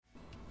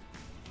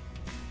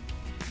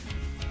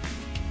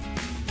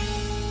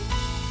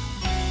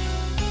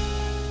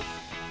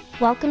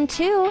Welcome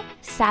to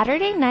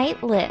Saturday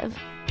Night Liv.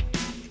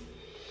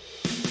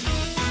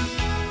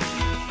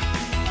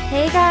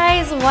 Hey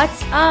guys,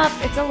 what's up?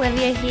 It's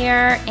Olivia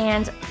here,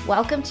 and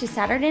welcome to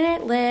Saturday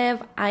Night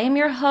Liv. I am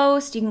your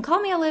host. You can call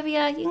me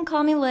Olivia, you can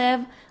call me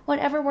Liv,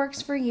 whatever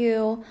works for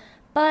you.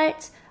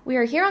 But we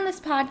are here on this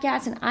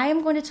podcast, and I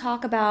am going to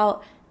talk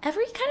about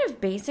every kind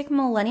of basic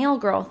millennial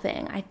girl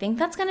thing. I think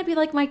that's going to be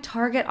like my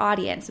target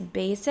audience,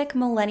 basic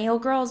millennial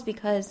girls,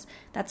 because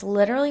that's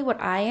literally what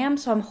I am.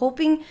 So I'm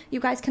hoping you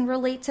guys can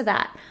relate to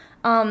that.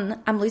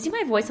 I'm losing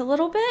my voice a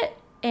little bit,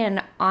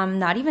 and I'm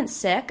not even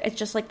sick. It's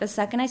just like the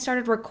second I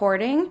started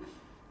recording,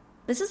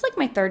 this is like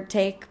my third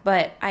take,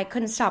 but I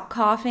couldn't stop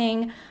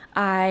coughing.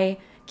 I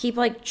keep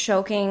like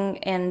choking,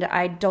 and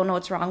I don't know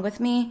what's wrong with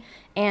me.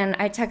 And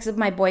I texted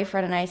my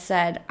boyfriend and I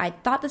said, I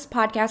thought this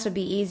podcast would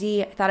be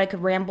easy. I thought I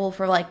could ramble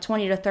for like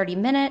 20 to 30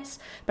 minutes,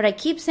 but I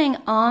keep saying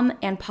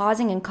and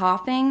pausing and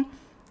coughing.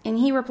 And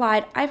he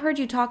replied, I've heard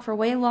you talk for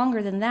way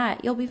longer than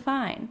that. You'll be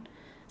fine.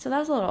 So that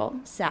was a little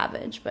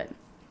savage, but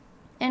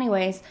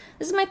anyways,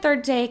 this is my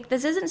third take.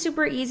 This isn't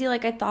super easy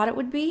like I thought it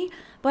would be,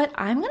 but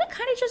I'm going to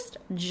kind of just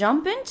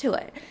jump into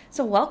it.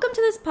 So welcome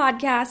to this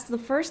podcast. The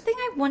first thing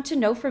I want to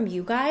know from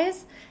you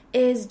guys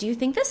is, do you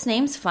think this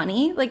name's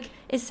funny? Like,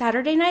 is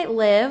Saturday Night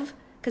Liv?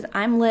 Because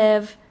I'm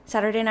Liv,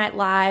 Saturday Night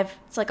Live.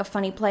 It's like a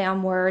funny play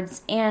on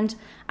words, and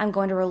I'm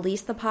going to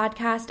release the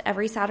podcast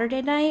every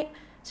Saturday night.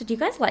 So do you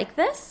guys like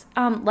this?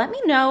 Let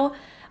me know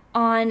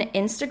on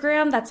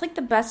Instagram. That's like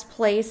the best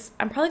place.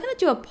 I'm probably going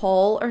to do a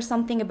poll or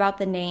something about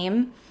the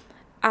name.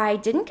 I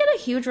didn't get a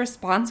huge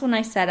response when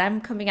I said I'm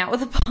coming out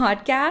with a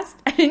podcast.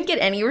 I didn't get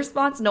any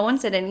response. No one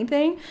said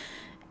anything.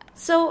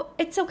 So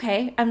it's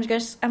okay. I'm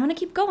going to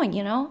keep going,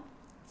 you know?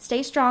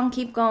 Stay strong,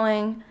 keep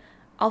going.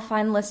 I'll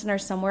find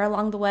listeners somewhere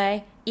along the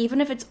way. Even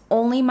if it's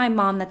only my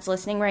mom that's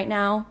listening right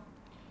now.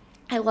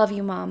 I love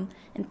you, Mom.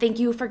 And thank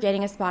you for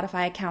getting a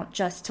Spotify account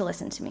just to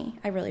listen to me.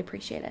 I really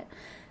appreciate it.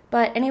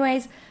 But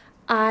anyways,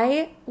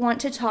 I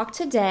want to talk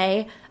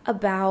today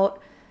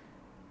about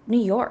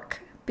New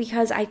York,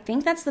 because I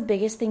think that's the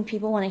biggest thing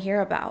people want to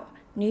hear about.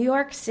 New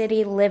York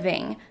City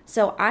living.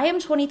 So I am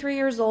 23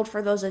 years old.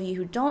 For those of you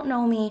who don't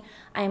know me,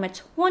 I am a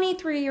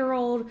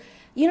 23-year-old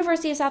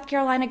University of South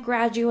Carolina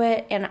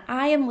graduate, and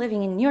I am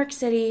living in New York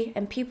City,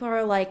 and people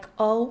are like,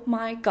 oh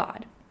my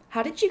God,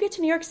 how did you get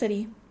to New York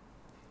City?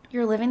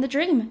 You're living the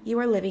dream. You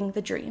are living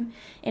the dream.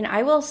 And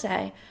I will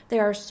say,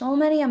 there are so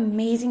many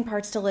amazing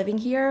parts to living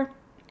here,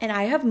 and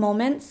I have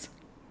moments,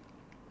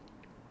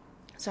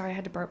 sorry, I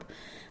had to burp.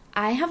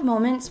 I have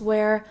moments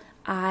where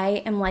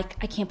I am like,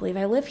 I can't believe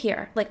I live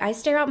here. Like, I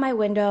stare out my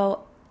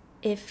window.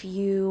 If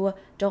you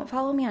don't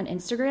follow me on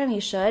Instagram, you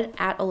should,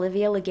 at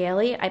Olivia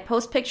Legale. I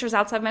post pictures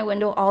outside my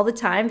window all the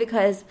time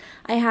because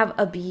I have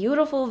a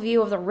beautiful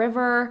view of the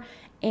river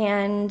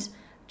and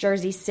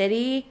Jersey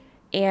City,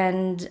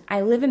 and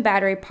I live in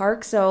Battery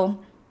Park, so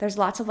there's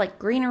lots of like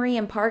greenery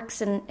and parks,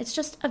 and it's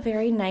just a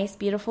very nice,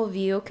 beautiful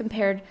view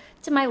compared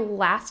to my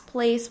last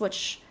place,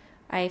 which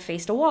I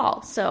faced a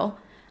wall. So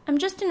I'm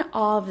just in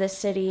awe of this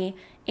city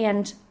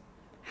and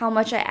how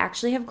much I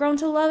actually have grown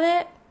to love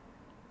it.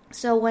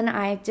 So when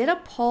I did a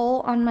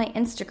poll on my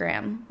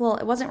Instagram, well,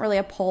 it wasn't really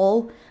a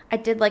poll. I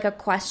did like a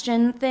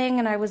question thing,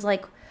 and I was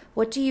like,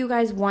 what do you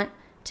guys want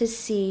to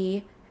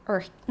see,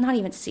 or not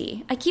even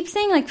see? I keep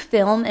saying like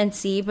film and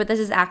see, but this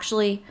is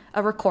actually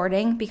a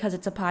recording because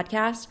it's a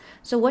podcast.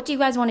 So what do you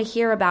guys want to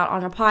hear about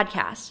on a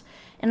podcast?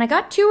 And I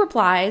got 2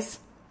 replies,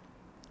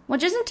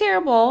 which isn't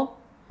terrible.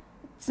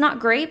 It's not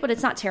great, but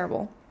it's not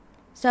terrible.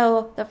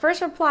 So the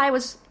first reply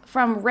was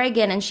from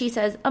Reagan, and she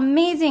says,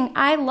 amazing,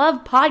 I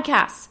love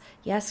podcasts.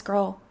 Yes,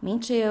 girl, me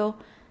too.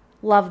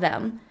 Love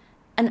them.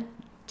 And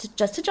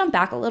just to jump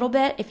back a little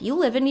bit, if you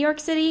live in New York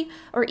City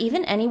or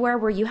even anywhere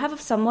where you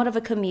have somewhat of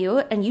a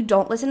commute and you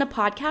don't listen to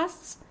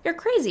podcasts, you're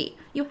crazy.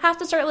 You have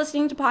to start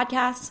listening to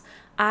podcasts.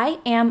 I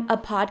am a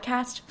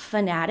podcast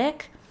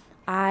fanatic.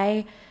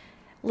 I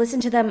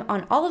listen to them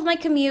on all of my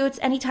commutes.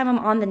 Anytime I'm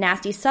on the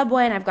nasty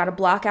subway and I've got to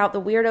block out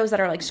the weirdos that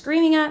are like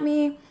screaming at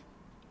me.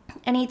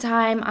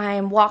 Anytime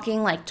I'm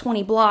walking like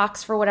 20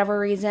 blocks for whatever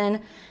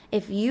reason.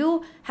 If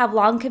you have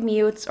long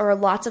commutes or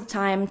lots of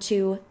time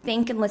to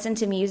think and listen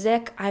to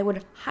music, I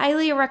would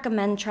highly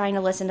recommend trying to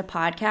listen to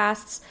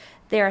podcasts.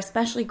 They're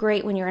especially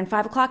great when you're in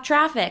 5 o'clock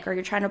traffic or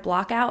you're trying to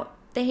block out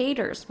the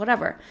haters,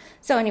 whatever.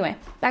 So anyway,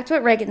 back to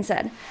what Reagan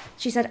said.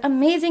 She said,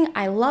 amazing,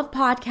 I love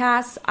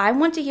podcasts. I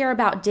want to hear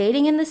about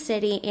dating in the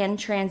city and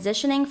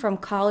transitioning from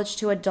college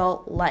to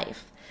adult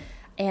life.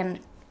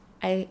 And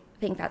I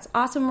think that's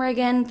awesome,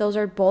 Reagan. Those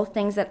are both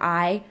things that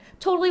I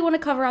totally want to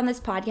cover on this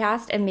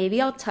podcast, and maybe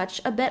I'll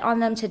touch a bit on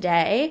them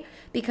today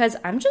because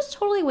I'm just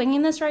totally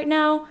winging this right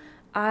now.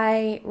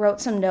 I wrote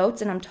some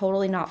notes and I'm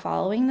totally not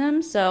following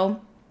them,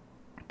 so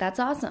that's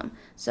awesome.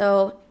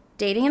 So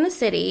dating in the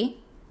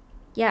city,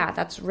 yeah,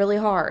 that's really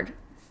hard.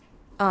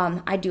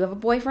 I do have a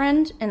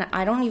boyfriend, and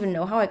I don't even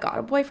know how I got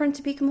a boyfriend,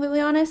 to be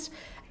completely honest.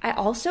 I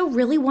also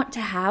really want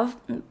to have,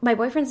 my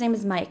boyfriend's name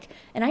is Mike,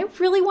 and I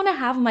really want to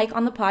have Mike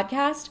on the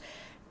podcast.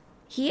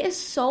 He is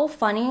so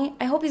funny.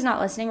 I hope he's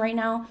not listening right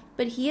now,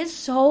 but he is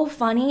so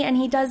funny, and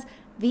he does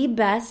the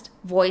best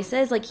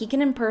voices. Like, he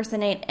can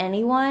impersonate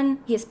anyone.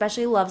 He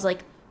especially loves,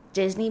 like,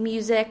 Disney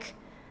music.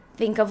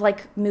 Think of,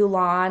 like,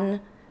 Mulan,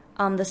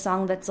 the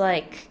song that's,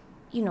 like,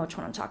 you know which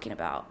one I'm talking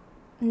about.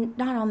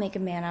 Not I'll Make a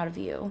Man Out of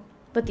You,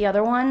 but the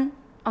other one.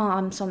 Oh,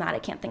 I'm so mad I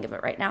can't think of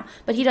it right now.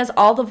 But he does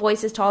all the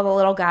voices to all the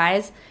little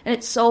guys, and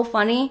it's so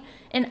funny.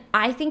 And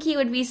I think he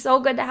would be so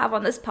good to have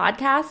on this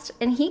podcast.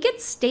 And he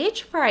gets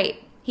stage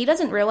fright. He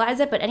doesn't realize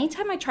it, but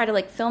anytime I try to,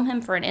 like, film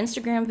him for an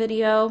Instagram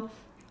video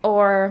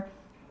or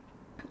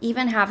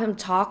even have him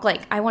talk,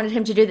 like, I wanted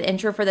him to do the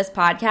intro for this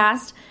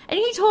podcast, and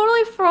he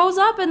totally froze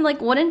up and,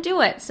 like, wouldn't do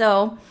it.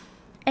 So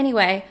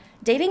anyway,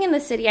 dating in the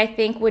city, I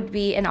think, would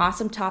be an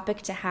awesome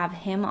topic to have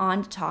him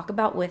on to talk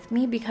about with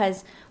me,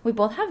 because we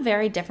both have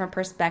very different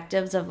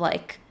perspectives of,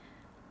 like,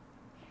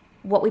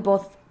 what we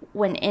both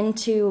went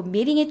into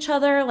meeting each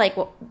other, like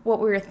what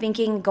we were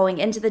thinking going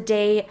into the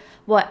date,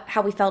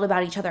 how we felt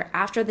about each other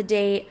after the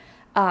date.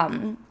 I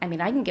mean,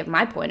 I can give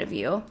my point of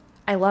view.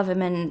 I love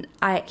him, and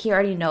he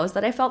already knows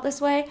that I felt this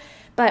way.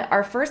 But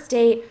our first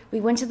date, we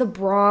went to the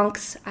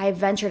Bronx. I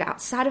ventured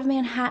outside of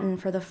Manhattan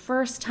for the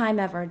first time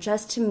ever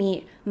just to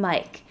meet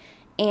Mike.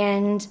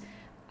 And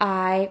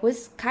I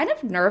was kind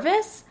of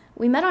nervous.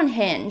 We met on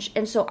Hinge,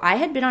 and so I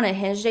had been on a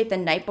Hinge date the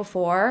night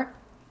before.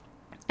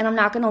 And I'm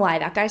not going to lie,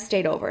 that guy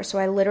stayed over. So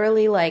I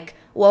literally, like,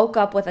 woke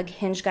up with a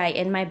Hinge guy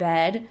in my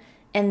bed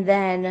and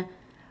then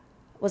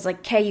was like,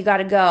 okay, you got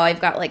to go. I've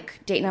got,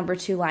 like, date number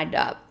 2 lined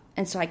up.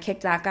 And so I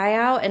kicked that guy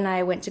out and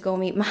I went to go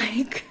meet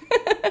Mike.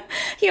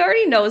 He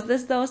already knows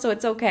this, though, so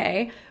it's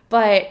okay.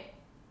 But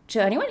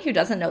to anyone who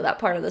doesn't know that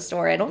part of the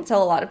story, I don't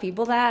tell a lot of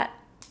people that.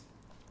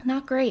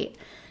 Not great.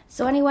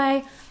 So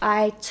anyway,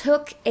 I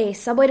took a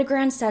subway to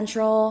Grand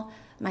Central,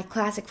 my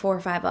classic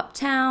 405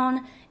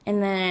 uptown,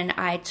 and then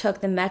I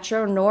took the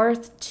Metro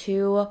North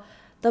to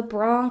the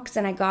Bronx,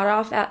 and I got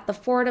off at the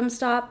Fordham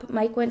stop.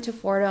 Mike went to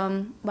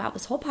Fordham. Wow,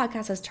 this whole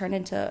podcast has turned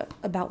into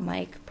about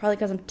Mike, probably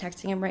because I'm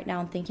texting him right now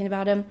and thinking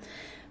about him.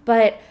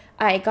 But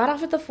I got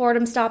off at the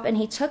Fordham stop, and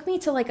he took me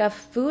to, like, a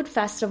food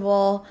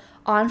festival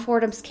on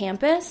Fordham's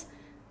campus,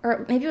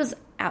 or maybe it was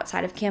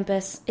outside of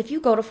campus. If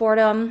you go to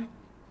Fordham,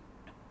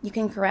 you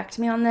can correct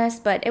me on this,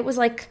 but it was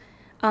like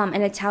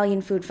an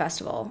Italian food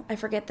festival. I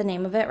forget the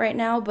name of it right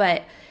now,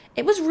 but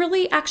it was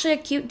really actually a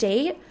cute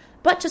date.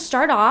 But to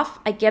start off,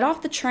 I get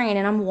off the train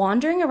and I'm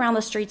wandering around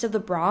the streets of the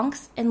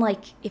Bronx. And,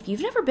 like, if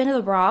you've never been to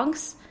the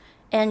Bronx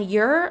and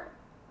you're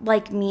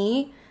like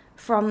me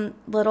from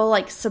little,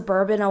 like,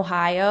 suburban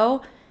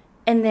Ohio,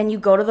 and then you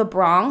go to the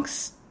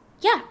Bronx,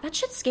 yeah, that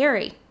shit's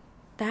scary.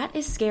 That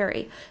is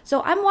scary.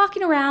 So I'm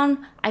walking around.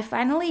 I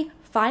finally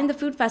find the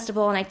food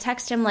festival and I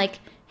text him, like,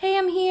 hey,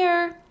 I'm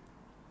here.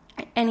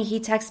 And he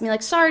texts me,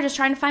 like, sorry, just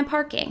trying to find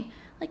parking.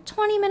 Like,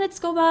 20 minutes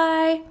go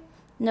by.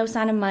 No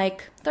sign of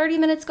Mike. 30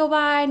 minutes go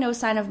by, no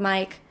sign of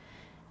Mike.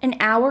 An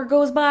hour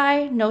goes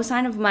by, no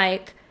sign of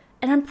Mike.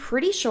 And I'm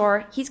pretty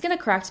sure he's going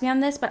to correct me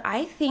on this, but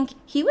I think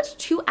he was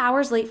 2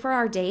 hours late for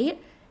our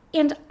date,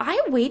 and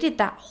I waited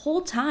that whole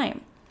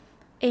time.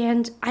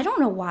 And I don't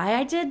know why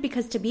I did,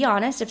 because to be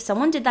honest, if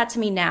someone did that to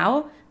me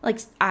now, like,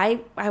 I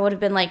would have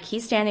been like,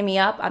 he's standing me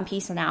up, I'm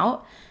peacing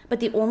out.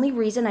 But the only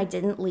reason I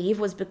didn't leave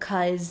was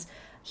because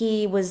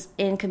he was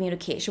in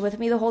communication with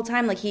me the whole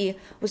time. Like, he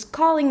was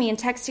calling me and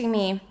texting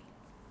me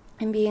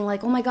and being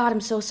like, oh my God,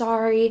 I'm so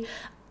sorry.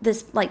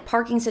 This, like,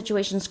 parking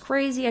situation's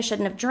crazy. I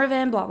shouldn't have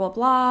driven, blah, blah,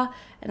 blah.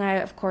 And I,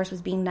 of course,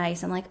 was being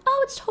nice. I'm like,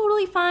 oh, it's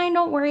totally fine.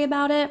 Don't worry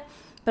about it.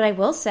 But I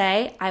will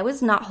say I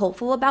was not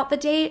hopeful about the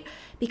date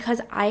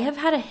because I have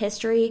had a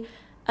history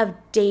of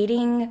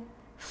dating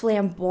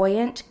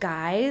flamboyant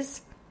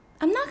guys.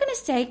 I'm not going to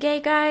say gay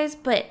guys,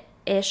 but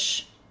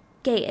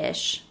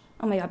gay-ish.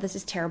 Oh my God, this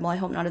is terrible. I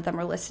hope none of them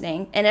are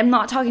listening. And I'm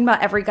not talking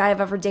about every guy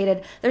I've ever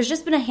dated. There's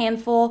just been a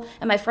handful,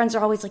 and my friends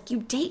are always like,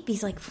 you date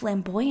these, like,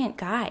 flamboyant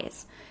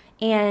guys.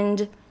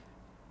 And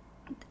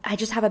I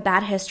just have a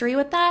bad history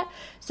with that.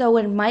 So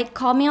when Mike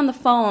called me on the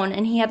phone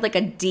and he had, like,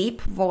 a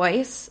deep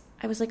voice,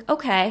 I was like,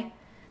 okay,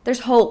 there's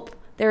hope.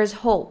 There is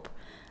hope.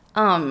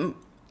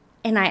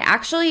 And I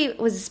actually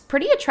was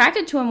pretty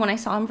attracted to him when I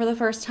saw him for the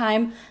first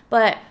time.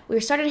 But we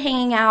started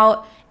hanging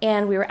out,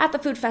 and we were at the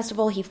food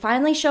festival. He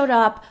finally showed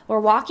up. We're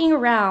walking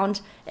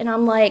around, and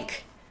I'm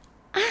like,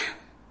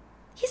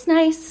 he's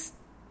nice.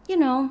 You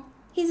know,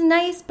 he's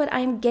nice, but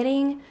I'm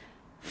getting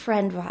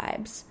friend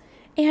vibes.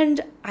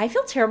 And I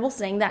feel terrible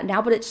saying that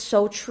now, but it's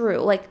so true.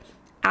 Like,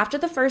 after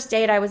the first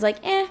date, I was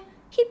like,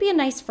 he'd be a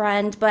nice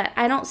friend, but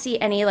I don't see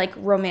any, like,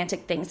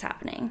 romantic things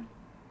happening.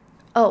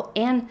 Oh,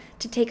 and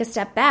to take a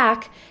step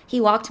back,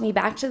 he walked me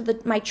back to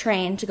my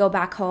train to go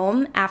back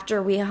home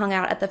after we hung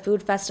out at the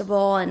food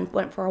festival and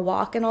went for a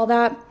walk and all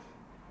that.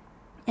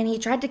 And he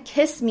tried to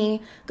kiss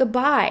me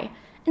goodbye.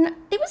 And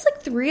it was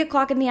like 3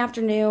 o'clock in the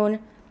afternoon.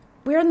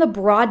 We're in the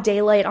broad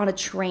daylight on a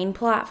train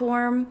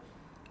platform.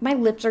 My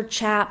lips are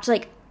chapped.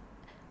 Like,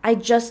 I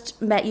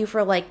just met you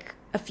for, like,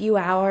 a few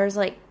hours.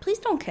 Like, please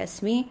don't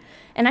kiss me.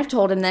 And I've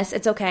told him this.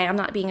 It's okay. I'm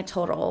not being a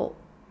total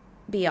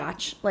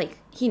biatch. Like,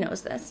 he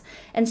knows this.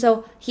 And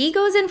so he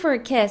goes in for a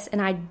kiss,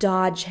 and I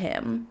dodge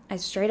him. I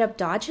straight up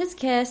dodge his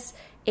kiss,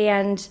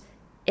 and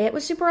it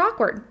was super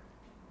awkward.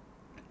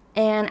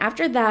 And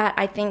after that,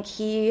 I think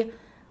he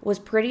was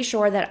pretty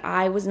sure that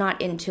I was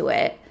not into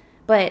it.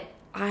 But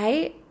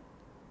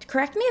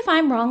correct me if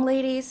I'm wrong,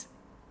 ladies,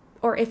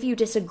 or if you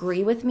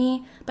disagree with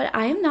me, but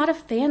I am not a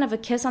fan of a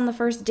kiss on the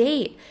first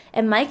date.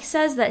 And Mike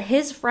says that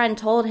his friend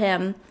told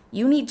him,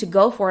 you need to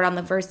go for it on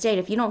the first date.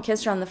 If you don't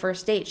kiss her on the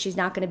first date, she's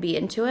not going to be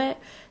into it.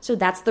 So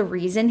that's the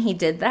reason he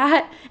did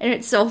that. And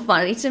it's so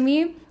funny to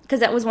me because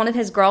that was one of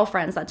his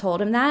girlfriends that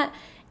told him that.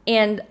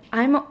 And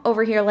I'm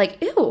over here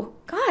like, ew,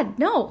 God,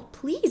 no,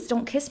 please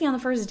don't kiss me on the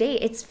first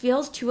date. It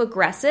feels too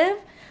aggressive.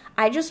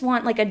 I just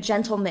want like a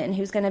gentleman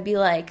who's going to be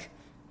like,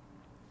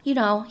 you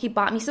know, he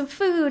bought me some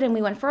food and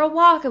we went for a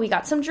walk and we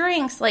got some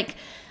drinks. Like,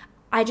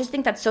 I just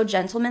think that's so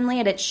gentlemanly,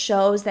 and it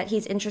shows that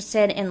he's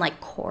interested in like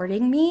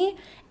courting me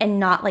and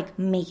not like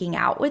making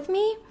out with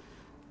me.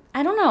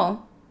 I don't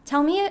know.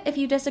 Tell me if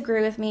you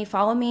disagree with me.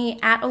 Follow me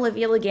at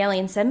Olivia Legale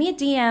and send me a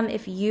DM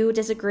if you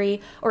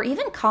disagree, or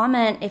even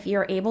comment if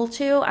you're able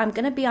to. I'm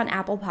going to be on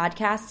Apple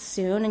Podcasts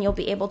soon, and you'll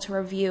be able to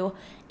review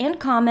and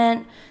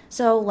comment.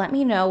 So let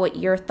me know what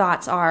your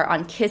thoughts are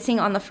on kissing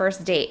on the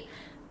first date.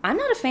 I'm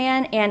not a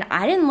fan, and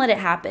I didn't let it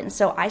happen.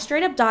 So I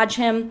straight up dodge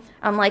him.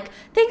 I'm like,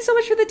 thanks so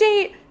much for the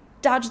date.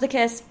 Dodge the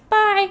kiss.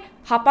 Bye.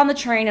 Hop on the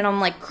train, and I'm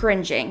like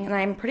cringing. And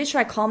I'm pretty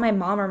sure I call my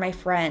mom or my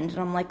friend, and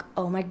I'm like,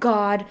 oh my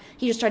God,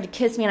 he just tried to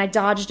kiss me and I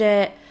dodged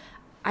it.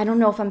 I don't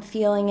know if I'm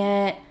feeling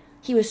it.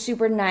 He was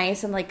super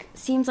nice and like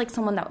seems like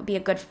someone that would be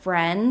a good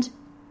friend,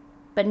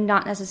 but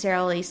not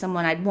necessarily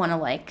someone I'd want to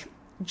like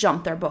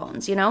jump their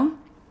bones, you know?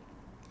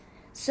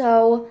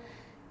 So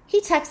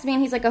he texted me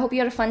and he's like, I hope you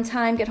had a fun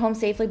time, get home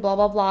safely, blah,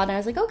 blah, blah. And I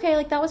was like, okay,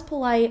 like that was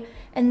polite.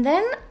 And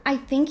then I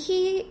think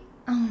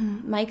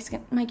Mike, you're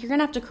going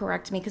to have to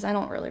correct me because I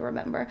don't really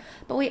remember.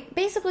 But we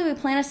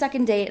plan a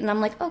second date, and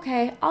I'm like,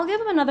 okay, I'll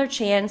give him another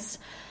chance.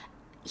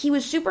 He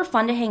was super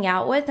fun to hang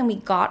out with, and we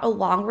got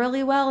along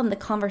really well, and the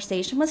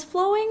conversation was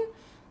flowing.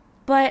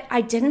 But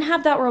I didn't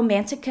have that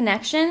romantic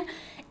connection.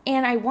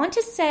 And I want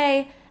to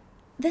say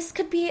this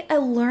could be a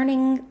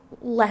learning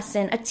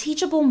lesson, a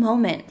teachable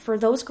moment for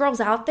those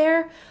girls out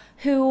there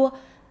who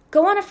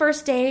go on a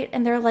first date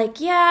and they're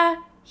like, yeah,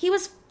 he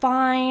was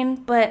fine,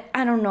 but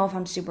I don't know if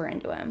I'm super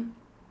into him.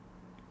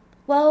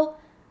 Well,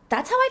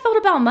 that's how I felt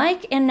about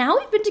Mike, and now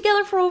we've been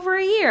together for over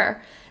a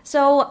year.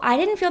 So I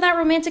didn't feel that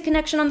romantic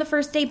connection on the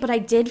first date, but I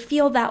did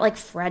feel that like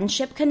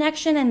friendship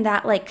connection and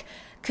that like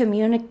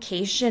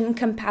communication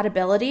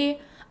compatibility.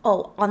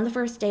 Oh, on the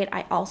first date,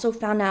 I also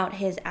found out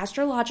his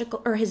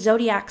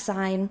zodiac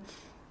sign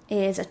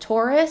is a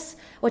Taurus,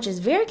 which is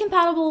very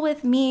compatible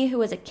with me,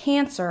 who is a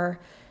Cancer.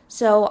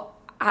 So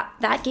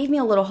that gave me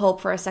a little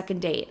hope for a second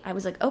date. I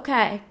was like,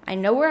 okay, I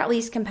know we're at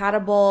least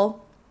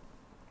compatible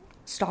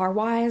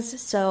star-wise,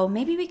 so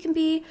maybe we can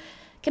be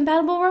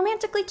compatible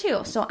romantically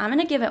too. So I'm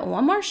going to give it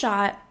one more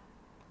shot.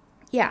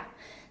 Yeah.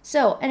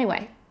 So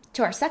anyway,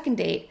 to our second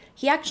date,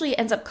 he actually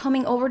ends up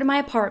coming over to my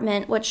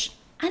apartment, which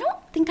I don't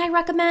think I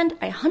recommend.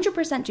 I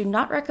 100% do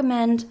not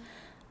recommend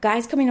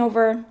guys coming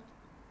over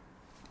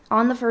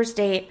on the first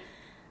date.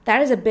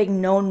 That is a big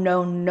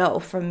no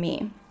from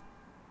me.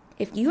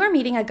 If you are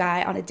meeting a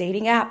guy on a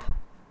dating app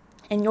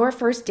and your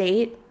first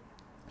date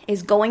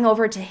is going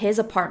over to his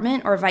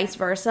apartment or vice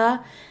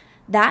versa,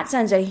 that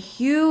sends a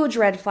huge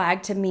red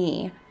flag to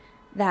me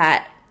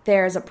that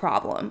there's a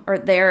problem or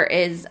there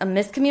is a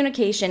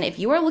miscommunication. If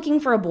you are looking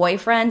for a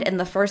boyfriend and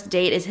the first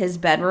date is his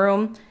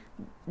bedroom,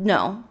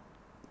 no.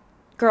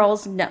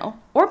 Girls, no.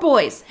 Or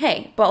boys,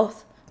 hey,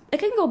 both. It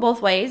can go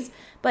both ways,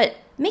 but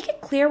make it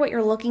clear what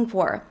you're looking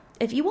for.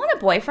 If you want a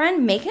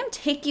boyfriend, make him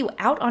take you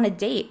out on a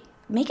date.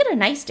 Make it a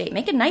nice date.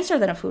 Make it nicer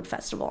than a food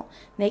festival.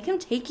 Make him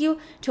take you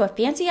to a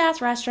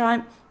fancy-ass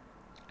restaurant,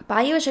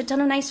 buy you a shit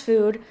ton of nice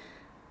food.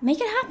 Make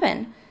it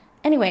happen.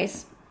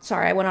 Anyways,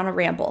 sorry, I went on a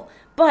ramble.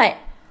 But,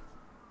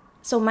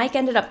 so Mike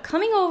ended up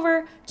coming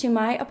over to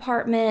my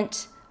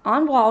apartment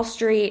on Wall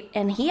Street,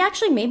 and he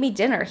actually made me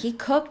dinner. He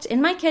cooked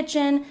in my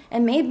kitchen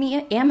and made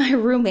me and my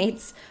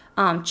roommates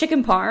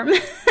chicken parm.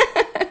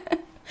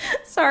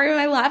 Sorry,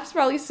 my laugh's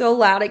probably so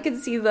loud. I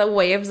can see the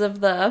waves of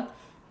the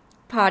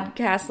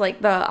podcast,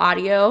 like the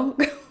audio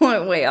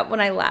went way up when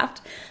I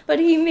laughed. But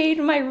he made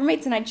my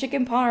roommates and I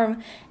chicken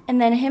parm,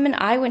 and then him and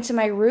I went to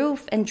my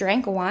roof and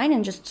drank wine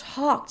and just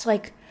talked.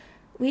 Like,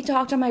 we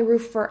talked on my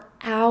roof for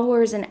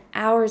hours and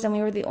hours, and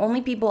we were the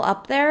only people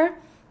up there.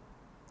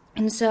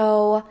 And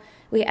so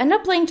we end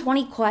up playing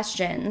 20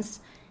 questions,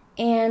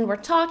 and we're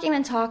talking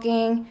and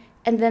talking,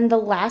 and then the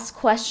last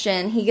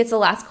question, he gets the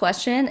last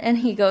question, and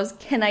he goes,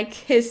 "Can I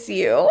kiss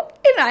you?"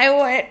 And I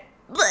went,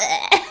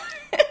 bleh.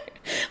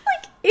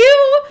 Like,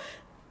 ew.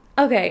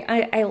 Okay,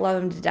 I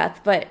love him to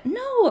death, but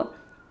no.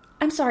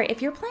 I'm sorry,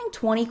 if you're playing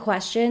 20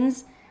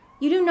 questions,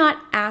 you do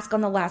not ask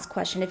on the last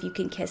question if you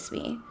can kiss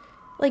me.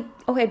 Like,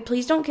 okay,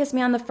 please don't kiss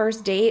me on the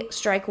first date,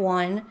 strike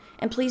one,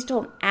 and please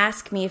don't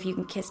ask me if you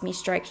can kiss me,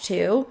 strike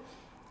two.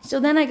 So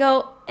then I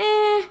go,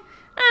 I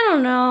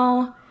don't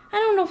know. I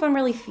don't know if I'm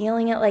really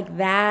feeling it like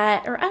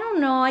that. Or I don't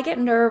know, I get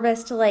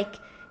nervous to like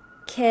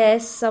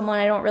kiss someone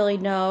I don't really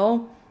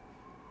know.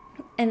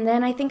 And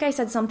then I think I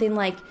said something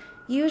like,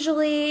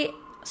 usually,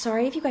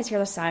 sorry if you guys hear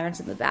the sirens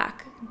in the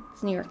back.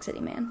 It's New York City,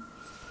 man.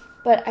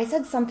 But I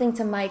said something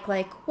to Mike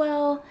like,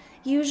 well,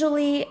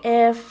 usually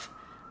if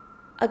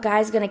a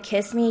guy's gonna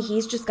kiss me,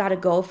 he's just gotta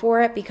go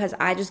for it because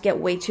I just get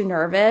way too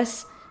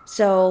nervous.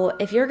 So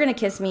if you're gonna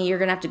kiss me, you're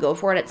gonna have to go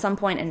for it at some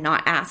point and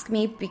not ask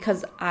me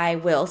because I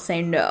will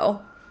say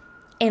no.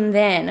 And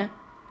then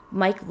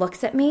Mike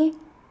looks at me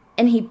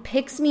and he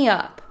picks me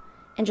up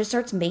and just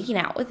starts making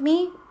out with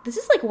me. This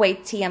is like way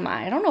TMI.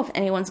 I don't know if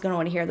anyone's gonna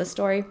want to hear this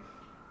story.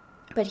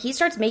 But he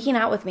starts making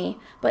out with me.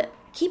 But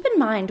keep in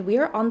mind, we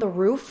are on the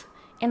roof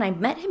and I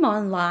met him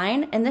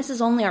online and this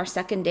is only our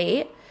second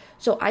date.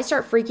 So I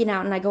start freaking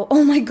out and I go,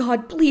 oh my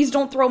God, please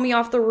don't throw me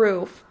off the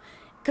roof.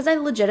 Because I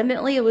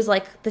legitimately, it was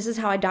like, this is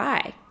how I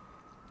die.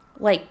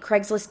 Like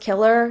Craigslist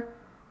killer.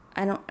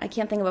 I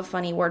can't think of a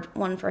funny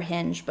one for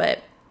Hinge,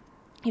 but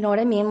you know what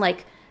I mean?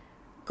 Like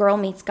girl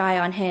meets guy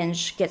on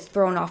Hinge, gets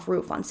thrown off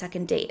roof on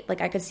second date.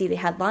 Like I could see the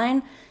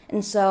headline.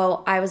 And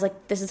so I was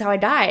like, this is how I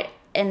died.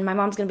 And my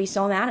mom's going to be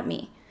so mad at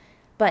me.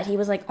 But he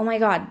was like, oh my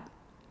God,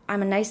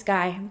 I'm a nice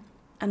guy.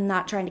 I'm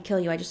not trying to kill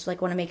you. I just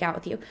like want to make out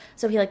with you.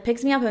 So he like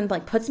picks me up and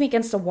like puts me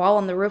against a wall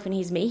on the roof and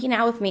he's making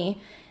out with me.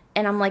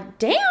 And I'm like,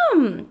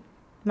 damn,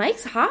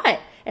 Mike's hot.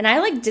 And I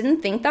like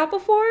didn't think that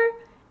before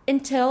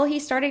until he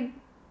started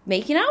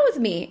making out with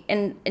me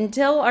and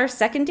until our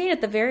second date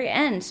at the very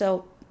end.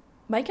 So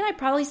Mike and I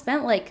probably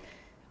spent like,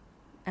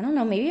 I don't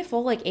know, maybe a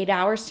full like 8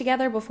 hours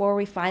together before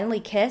we finally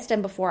kissed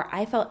and before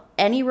I felt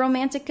any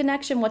romantic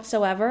connection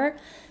whatsoever.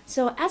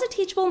 So as a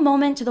teachable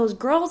moment to those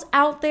girls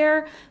out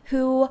there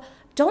who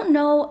don't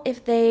know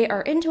if they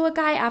are into a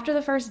guy after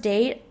the first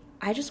date,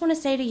 I just want to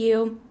say to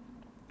you,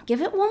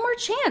 give it one more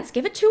chance.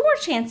 Give it 2 more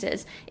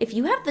chances. If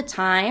you have the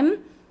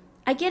time,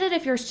 I get it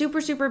if you're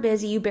super, super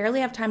busy, you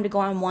barely have time to go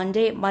on one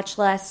date, much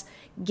less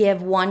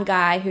give one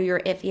guy who you're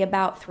iffy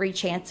about 3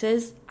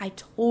 chances. I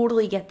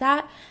totally get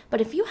that.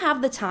 But if you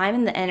have the time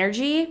and the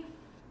energy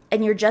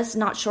and you're just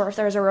not sure if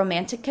there's a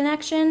romantic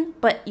connection,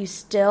 but you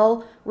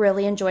still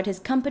really enjoyed his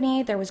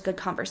company, there was good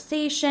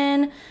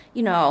conversation,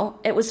 you know,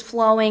 it was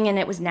flowing and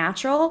it was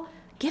natural,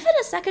 give it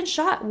a second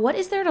shot. What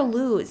is there to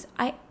lose?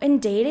 In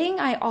dating,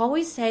 I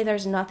always say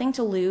there's nothing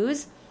to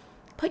lose.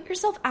 Put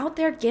yourself out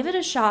there, give it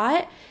a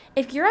shot.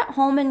 If you're at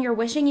home and you're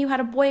wishing you had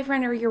a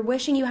boyfriend or you're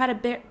wishing you had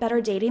a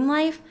better dating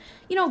life,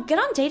 you know, get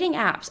on dating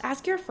apps.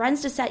 Ask your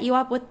friends to set you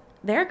up with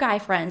their guy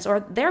friends or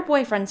their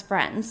boyfriend's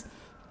friends.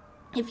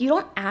 If you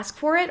don't ask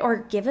for it or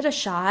give it a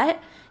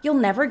shot, you'll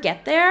never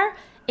get there.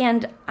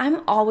 And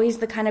I'm always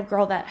the kind of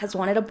girl that has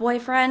wanted a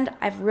boyfriend.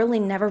 I've really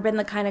never been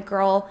the kind of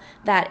girl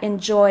that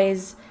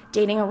enjoys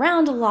dating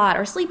around a lot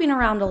or sleeping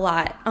around a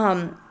lot.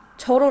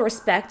 Total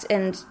respect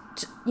and,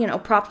 you know,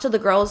 props to the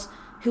girls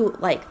who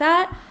like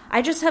that.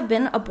 I just have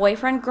been a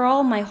boyfriend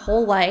girl my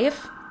whole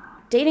life.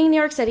 Dating in New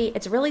York City,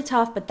 it's really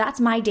tough, but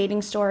that's my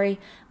dating story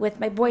with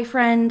my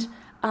boyfriend.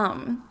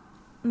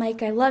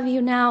 Mike, I love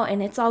you now,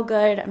 and it's all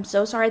good. I'm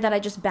so sorry that I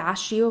just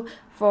bashed you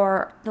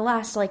for the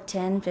last,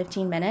 10,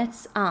 15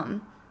 minutes.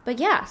 But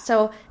yeah,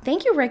 so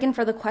thank you, Reagan,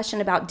 for the question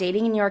about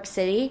dating in New York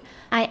City.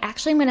 I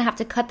actually am going to have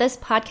to cut this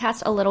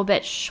podcast a little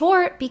bit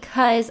short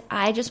because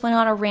I just went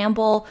on a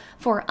ramble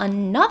for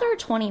another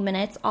 20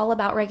 minutes all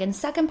about Reagan's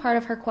second part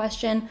of her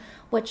question,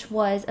 which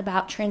was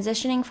about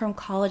transitioning from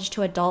college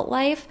to adult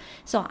life.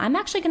 So I'm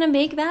actually going to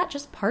make that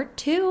just part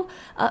 2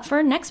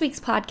 for next week's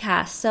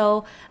podcast.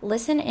 So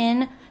listen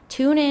in.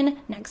 Tune in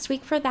next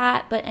week for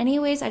that. But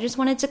anyways, I just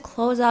wanted to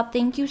close up.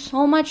 Thank you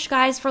so much,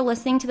 guys, for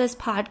listening to this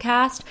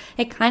podcast.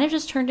 It kind of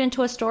just turned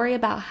into a story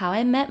about how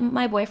I met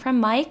my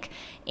boyfriend, Mike,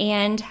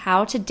 and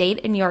how to date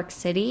in New York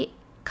City,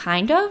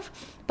 kind of.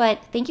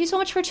 But thank you so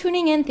much for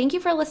tuning in. Thank you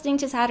for listening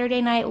to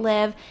Saturday Night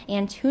Live.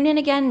 And tune in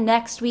again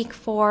next week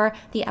for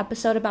the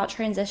episode about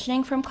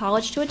transitioning from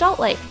college to adult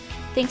life.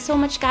 Thanks so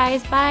much,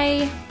 guys.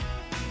 Bye.